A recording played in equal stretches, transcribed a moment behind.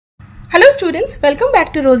students, welcome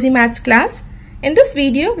back to Rosy Maths class. In this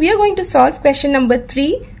video, we are going to solve question number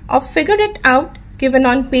 3 of Figure It Out given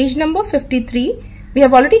on page number 53. We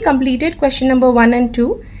have already completed question number 1 and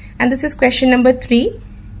 2 and this is question number 3.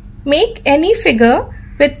 Make any figure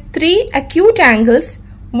with 3 acute angles,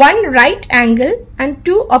 1 right angle and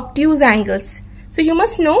 2 obtuse angles. So you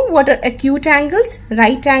must know what are acute angles,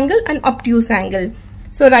 right angle and obtuse angle.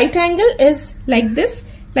 So right angle is like this,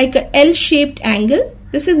 like a L-shaped angle.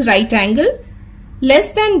 This is right angle. Less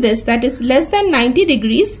than this, that is less than 90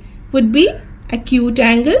 degrees would be acute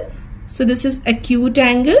angle. So this is acute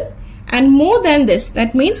angle, and more than this,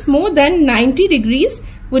 that means more than 90 degrees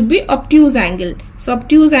would be obtuse angle. So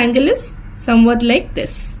obtuse angle is somewhat like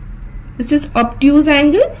this. This is obtuse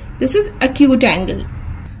angle, this is acute angle.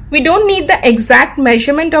 We don't need the exact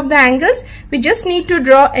measurement of the angles. We just need to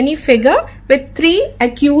draw any figure with 3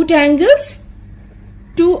 acute angles,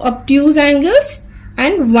 2 obtuse angles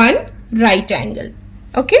and 1 right angle.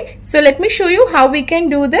 Okay, so let me show you how we can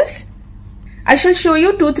do this. I shall show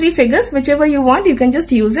you 2-3 figures, whichever you want, you can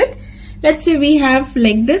just use it. Let's say we have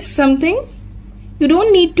like this something. You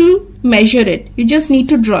don't need to measure it, you just need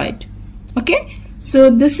to draw it. Okay, so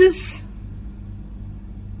this is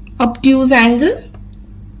obtuse angle,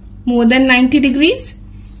 more than 90 degrees,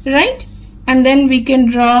 right? And then we can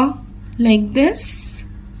draw like this.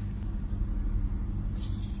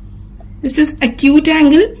 This is acute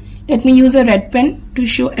angle. Let me use a red pen to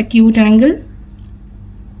show acute angle.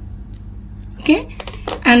 Okay,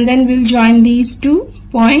 and then we'll join these 2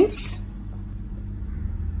 points.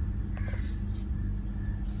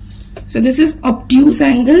 So this is obtuse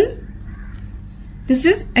angle. This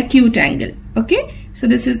is acute angle. Okay, so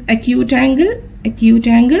this is acute angle, acute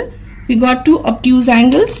angle. We got 2 obtuse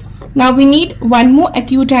angles. Now we need 1 more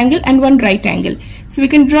acute angle and 1 right angle. So we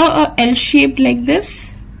can draw a L shape like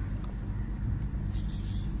this.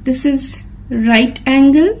 This is right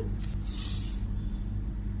angle.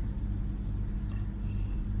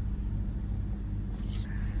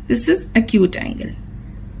 This is acute angle.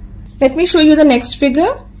 Let me show you the next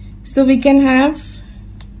figure. So we can have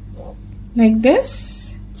like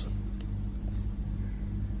this.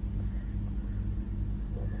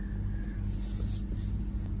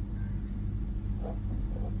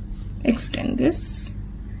 Extend this.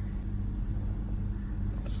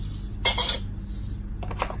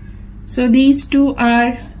 So these 2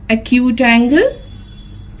 are acute angle.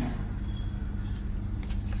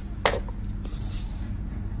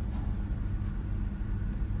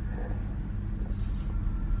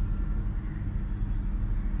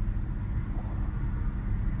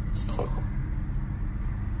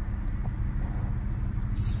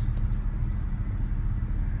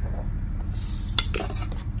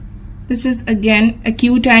 This is again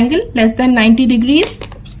acute angle, less than 90 degrees.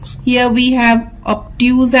 Here we have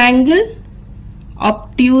obtuse angle,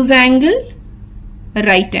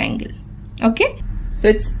 right angle. Okay, so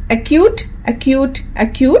it's acute, acute,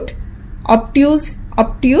 acute, obtuse,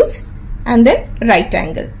 obtuse, and then right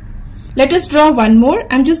angle. Let us draw one more.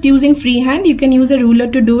 I'm just using freehand. You can use a ruler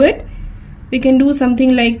to do it. We can do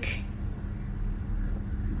something like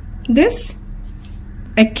this.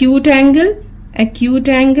 Acute angle, acute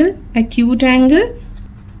angle, acute angle,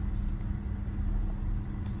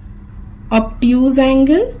 obtuse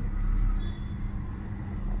angle,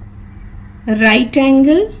 right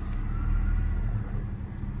angle,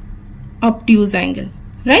 obtuse angle,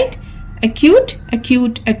 right? Acute,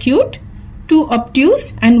 acute, acute, 2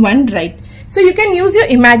 obtuse and 1 right. So you can use your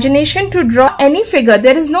imagination to draw any figure.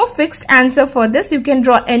 There is no fixed answer for this. You can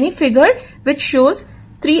draw any figure which shows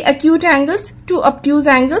 3 acute angles, 2 obtuse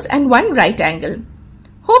angles and 1 right angle.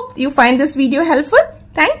 Hope you find this video helpful.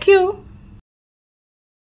 Thank you.